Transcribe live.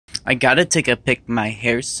I gotta take a pic, my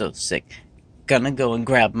hair's so sick. Gonna go and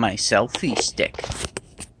grab my selfie stick.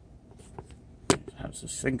 How's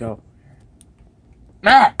this thing go?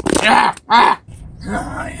 Ah! Ah! Ah!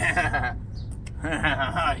 Oh, yeah.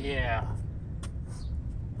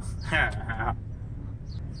 Yeah.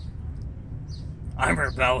 I'm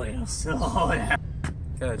rebellious. Oh, yeah.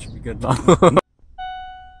 Okay, that should be good.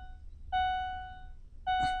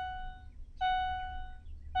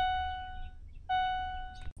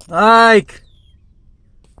 Ike!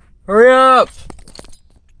 Hurry up!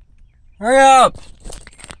 Hurry up!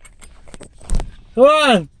 Come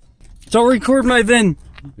on! Don't record my VIN.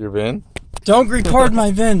 Your VIN? Don't record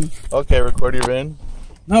my VIN. Okay, record your VIN.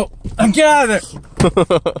 No, get out of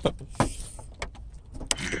there!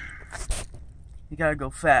 You gotta go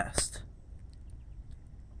fast.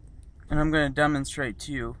 And I'm gonna demonstrate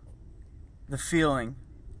to you the feeling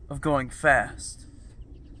of going fast.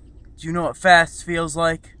 Do you know what fast feels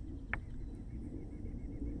like?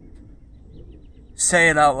 Say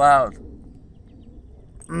it out loud.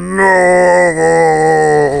 No!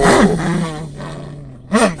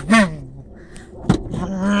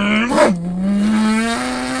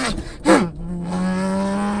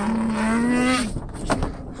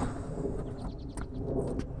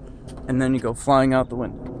 And then you go flying out the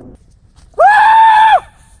window.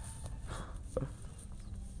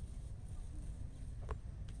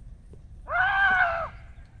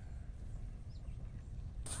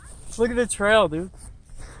 Look at the trail, dude.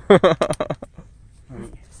 That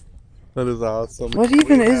is awesome. What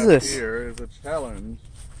even is this? Here is a challenge.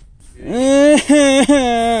 You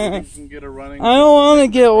can get a running. I don't want to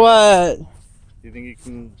get wet. Do you think you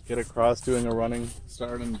can get across doing a running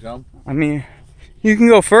start and jump? I mean, you can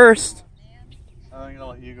go first. I think I'll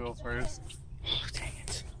let you go first. Oh, dang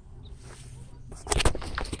it.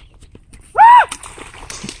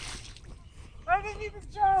 I didn't even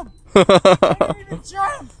jump. I didn't even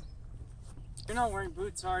jump. You're not wearing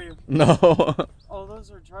boots, are you? No. Oh, those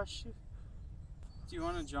are dress shoes. Do you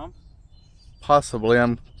want to jump? Possibly.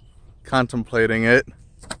 I'm contemplating it.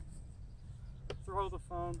 Throw the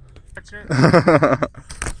phone. Catch it.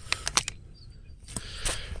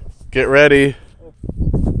 Get ready.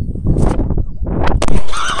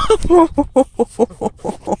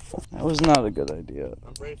 That was not a good idea.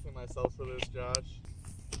 I'm bracing myself for this, Josh.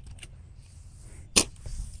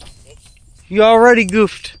 You already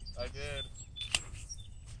goofed. I did.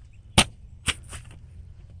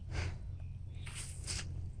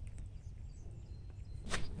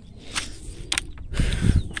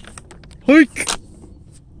 Hike.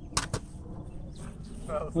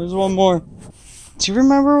 There's one more. Do you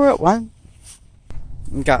remember where it went?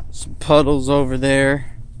 We got some puddles over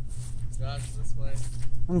there. Josh, this way.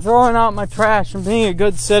 I'm throwing out my trash. I'm being a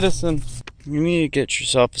good citizen. You need to get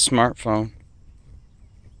yourself a smartphone.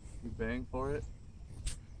 You paying for it?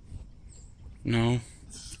 No.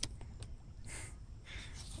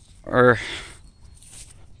 Or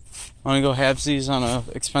want to go halvesies on a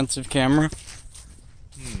expensive camera?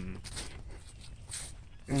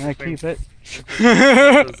 And I keep it.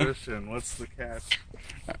 Position. What's the catch?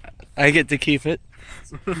 I get to keep it.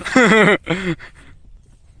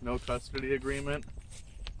 No custody agreement?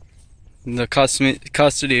 The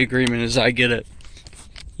custody agreement is I get it.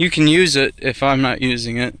 You can use it if I'm not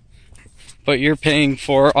using it, but you're paying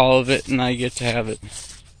for all of it and I get to have it.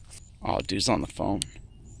 Oh, dude's on the phone.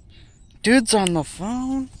 Dude's on the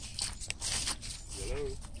phone. Hello.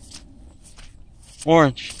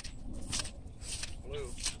 Orange.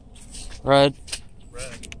 Blue. Red.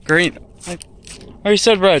 Red. Green. I already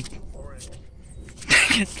said red. Orange.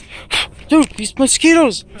 Dang it. Dude, these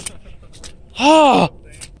mosquitoes. Ah.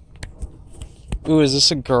 Ooh, is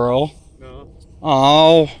this a girl? No.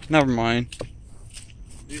 Oh, never mind.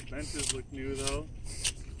 These benches look new though.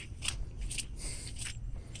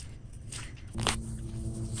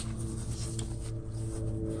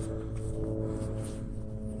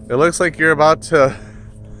 It looks like you're about to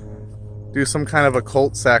do some kind of a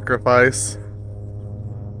cult sacrifice.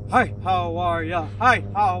 Hi, how are ya? Hi,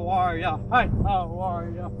 how are ya? Hi, how are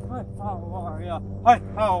ya? Hi, how are ya? Hi,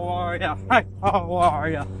 how are ya? Hi, how are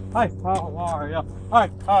ya? Hi, how are ya? Hi,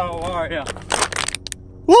 how are ya?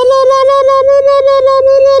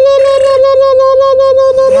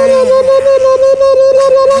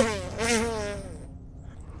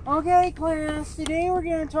 Okay, class, today we're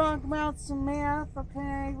going to talk about some math,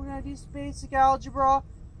 okay? We're going to do some basic algebra.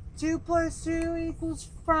 2 plus 2 equals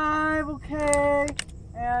 5, okay?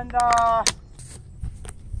 And,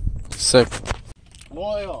 sick.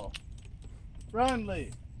 Loyal,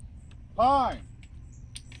 friendly, kind,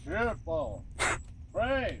 cheerful,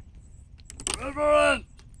 brave, reverent.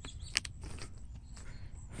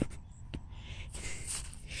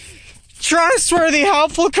 trustworthy,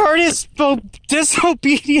 helpful, courteous,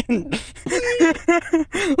 disobedient.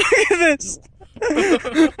 Look at this.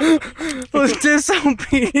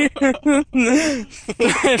 Disobedient.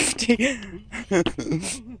 Thrifty.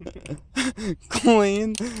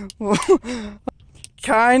 Clean.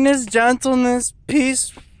 Kindness, gentleness,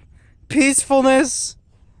 peacefulness.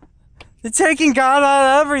 They're taking God out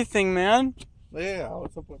of everything, man. Yeah,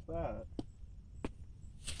 what's up with that?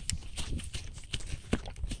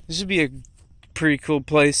 This would be a pretty cool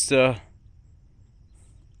place to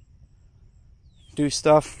do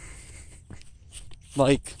stuff.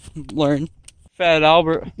 Like, learn. Fat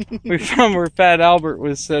Albert. We found where Fat Albert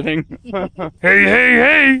was sitting.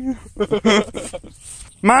 Hey!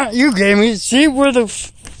 You gave me, see where the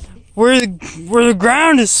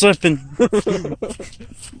ground is slipping.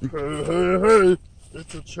 Hey,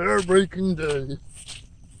 it's a chair breaking day.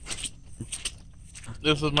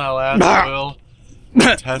 This is my last will.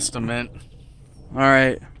 Testament.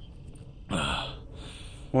 Alright.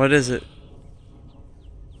 What is it?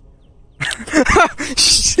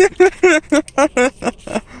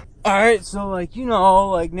 Alright, so like, you know,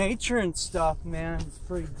 like nature and stuff, man, it's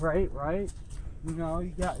pretty great, right? You know,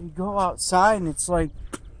 you go outside and it's like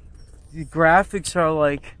the graphics are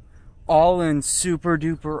like all in super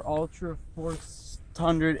duper ultra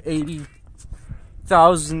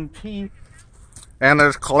 480,000p. And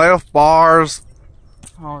there's Cliff Bars.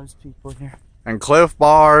 Oh, there's people here. And Cliff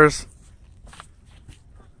Bars.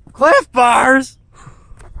 Cliff Bars!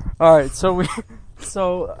 Alright, so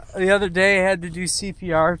the other day I had to do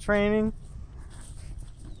CPR training.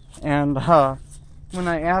 And when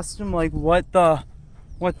I asked him like what the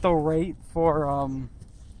rate for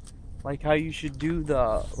like how you should do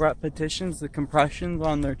the repetitions, the compressions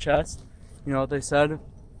on their chest, you know what they said?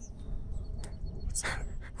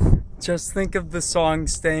 Just think of the song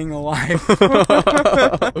Staying Alive.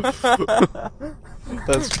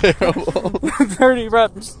 That's terrible. 30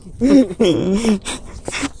 reps.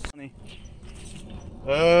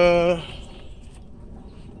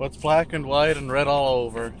 What's black and white and red all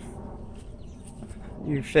over?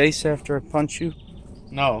 Your face after I punch you?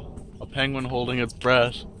 No, a penguin holding its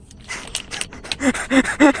breath.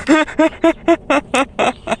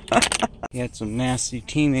 You had some nasty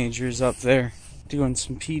teenagers up there doing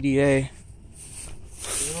some PDA.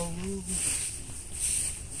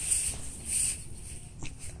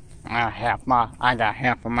 I got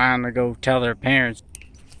half a mind to go tell their parents.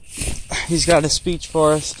 He's got a speech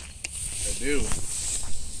for us. I do.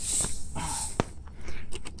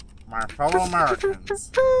 My fellow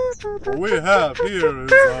Americans, what we have here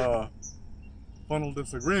is a final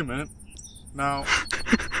disagreement. Now,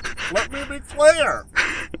 let me be clear.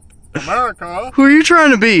 America. Who are you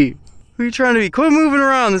trying to be? Who are you trying to be? Quit moving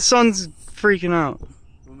around. The sun's freaking out.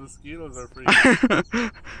 The mosquitoes are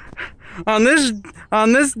freaking on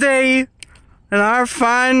this day in our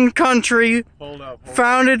fine country, hold up.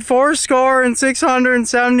 founded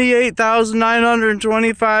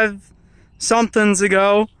 478,925 somethings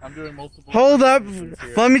ago. I'm doing multiple. Hold up.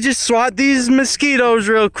 Let me just swat these mosquitoes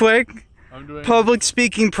real quick. I'm doing Public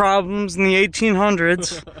speaking problems in the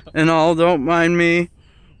 1800s and all. Don't mind me.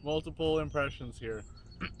 multiple impressions here.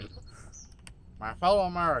 My fellow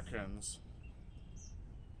Americans,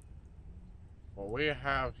 what we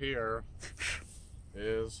have here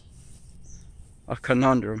is A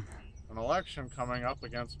conundrum. an election coming up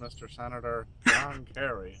against Mr. Senator John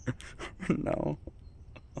Kerry. No.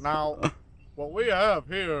 Now, what we have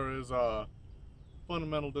here is a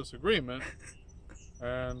fundamental disagreement,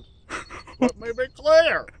 and let me be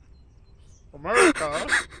clear, America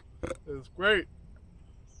is great.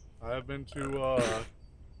 I have been to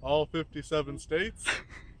all 57 states.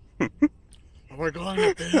 We're going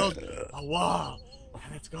to build a wall,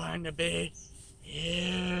 and it's going to be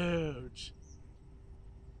huge.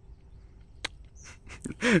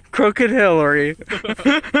 Crooked Hillary.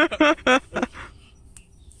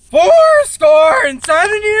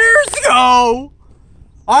 407 years ago,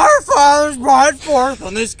 our fathers brought forth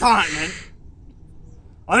on this continent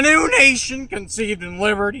a new nation conceived in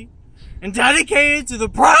liberty and dedicated to the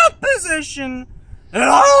proposition that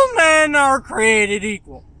all men are created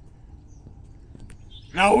equal.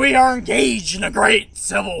 Now we are engaged in a great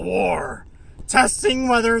civil war, testing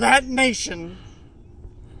whether that nation,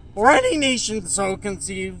 or any nation so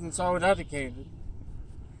conceived and so dedicated,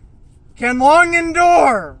 can long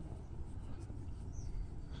endure.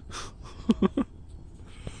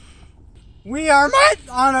 We are met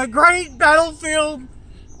on a great battlefield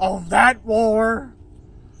of that war.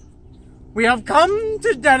 We have come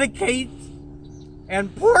to dedicate a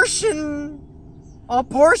portion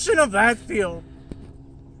of that field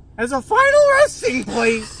as a final resting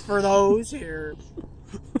place for those here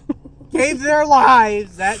gave their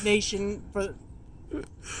lives, that nation for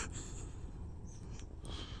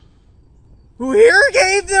who here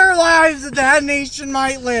gave their lives that that nation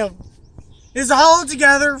might live, is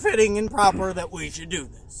altogether fitting and proper that we should do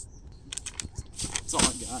this. That's all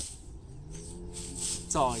I got.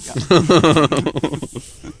 That's all I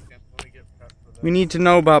got. We need to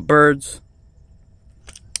know about birds.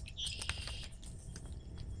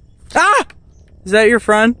 Ah! Is that your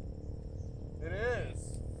friend? It is.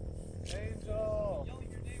 Angel.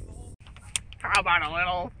 How about a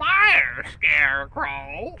little fire,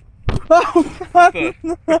 Scarecrow? Oh,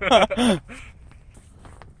 God.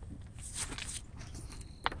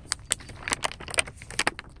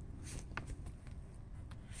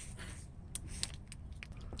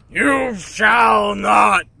 You shall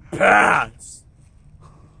not pass.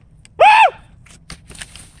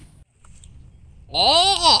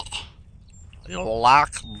 Oh! You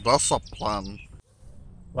lack discipline.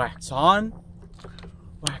 Wax on,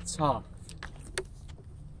 wax off.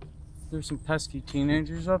 There's some pesky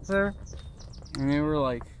teenagers up there, and they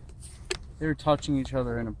were touching each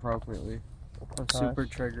other inappropriately. I was super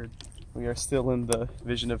triggered. We are still in the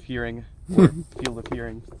vision of hearing, or field of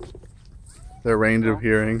hearing. Their range of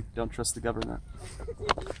hearing. Don't trust the government.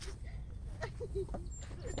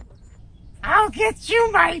 I'll get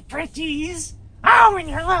you, my pretties. Oh, and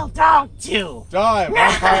your little dog, too. Die,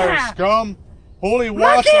 vampire scum! Holy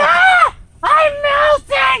water! Lucky, I'm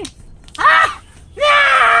melting! Ah!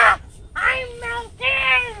 Ah! I'm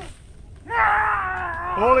melting!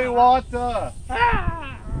 Ah! Holy water!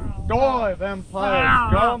 Ah! Die, vampire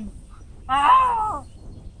scum! Ah!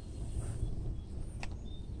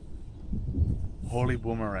 Holy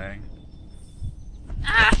boomerang.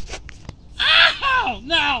 Ah! Oh,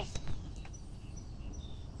 no!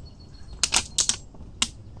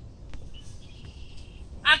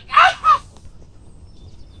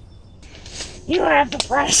 You have the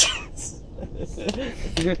precious.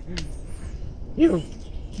 You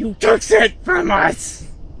took it from us.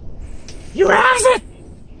 You have it.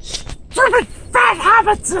 Stupid fat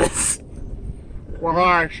habits. Well,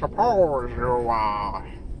 I suppose you,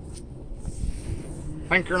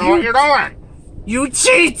 think you know what you're doing. You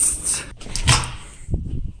cheats.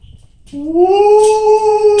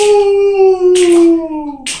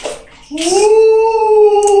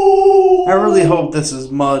 I really hope this is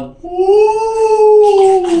mud.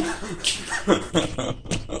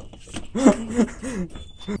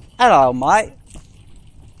 Hello, mate.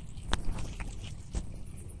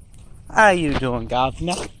 How you doing,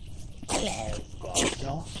 Governor? Hello,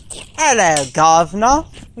 Governor. Hello, Governor.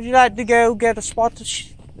 Would you like to go get a spot of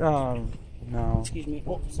no. Excuse me.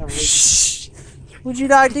 Oh, sorry. Shh. Would you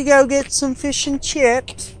like to go get some fish and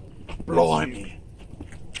chips? Blimey.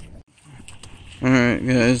 Alright,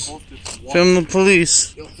 guys. Film the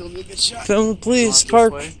police. Film the police.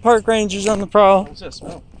 Park rangers on the prowl. What's this?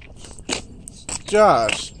 Oh.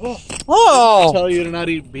 Josh, Oh! tell you to not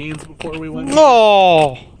eat beans before we went.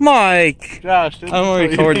 Oh! Mike! Josh, didn't I'm I gonna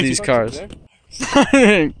tell you record to these eat cars.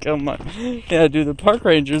 Come on. Yeah, dude, the park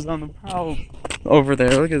rangers on the prowl over there.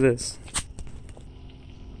 Look at this.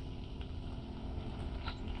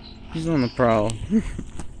 He's on the prowl.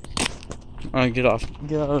 Alright, get out of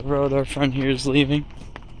the road. Our friend here is leaving.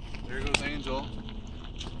 There goes Angel.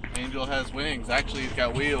 Angel has wings. Actually, he's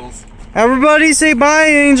got wheels. Everybody say bye,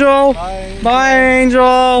 Angel! Bye. Bye,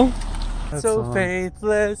 Angel! That's So all.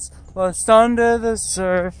 faithless, lost under the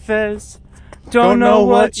surface. Don't know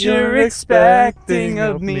what you're expecting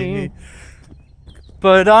of me.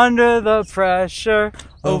 But under the pressure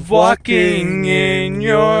of walking in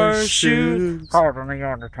your shoes. Caught in the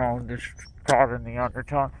undertone. Just caught in the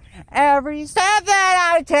undertone. Every step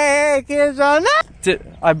that I take is enough.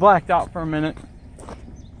 I blacked out for a minute.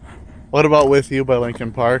 What about With You by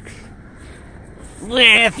Linkin Park?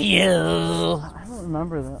 With you. I don't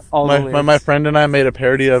remember that. All My friend and I made a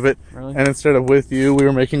parody of it, Really? and instead of With You, we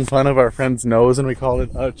were making fun of our friend's nose, and we called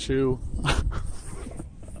it Achoo.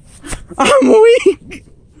 I'm weak.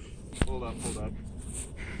 Hold up.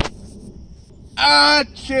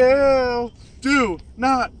 Achoo! Do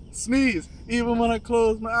not sneeze, even when I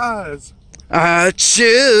close my eyes.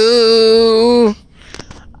 Achoo.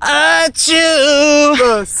 Achoo.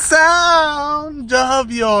 The sound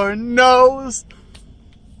of your nose.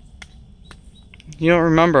 You don't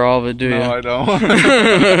remember all of it, do you? No, I don't.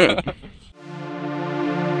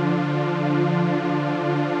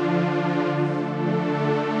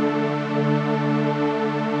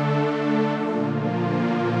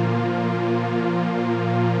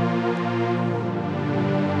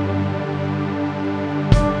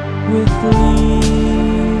 With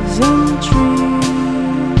leaves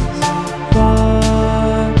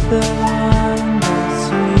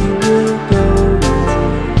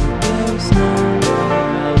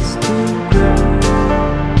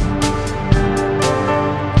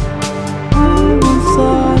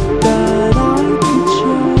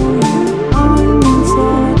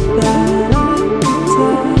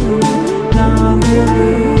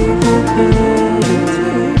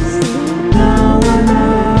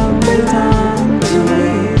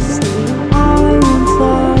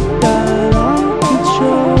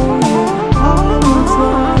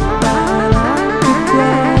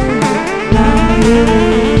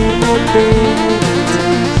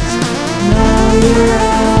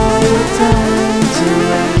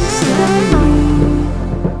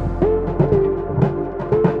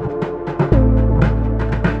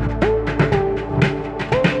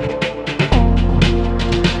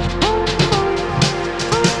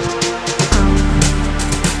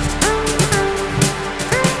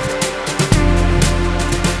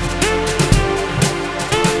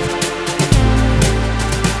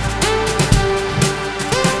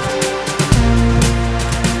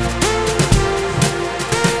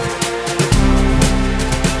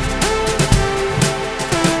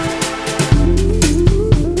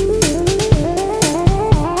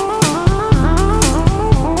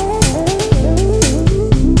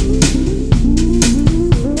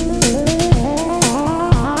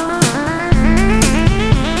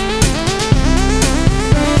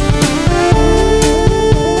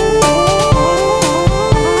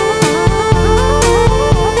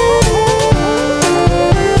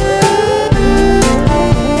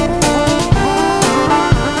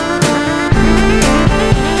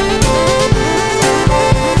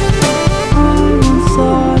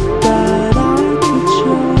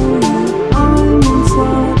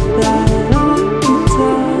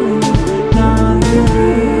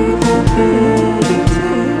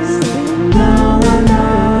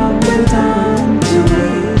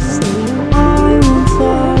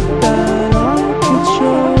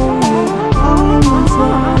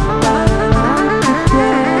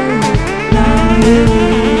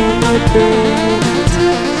Now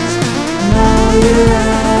you're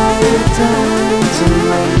out of time to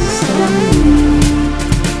waste on me.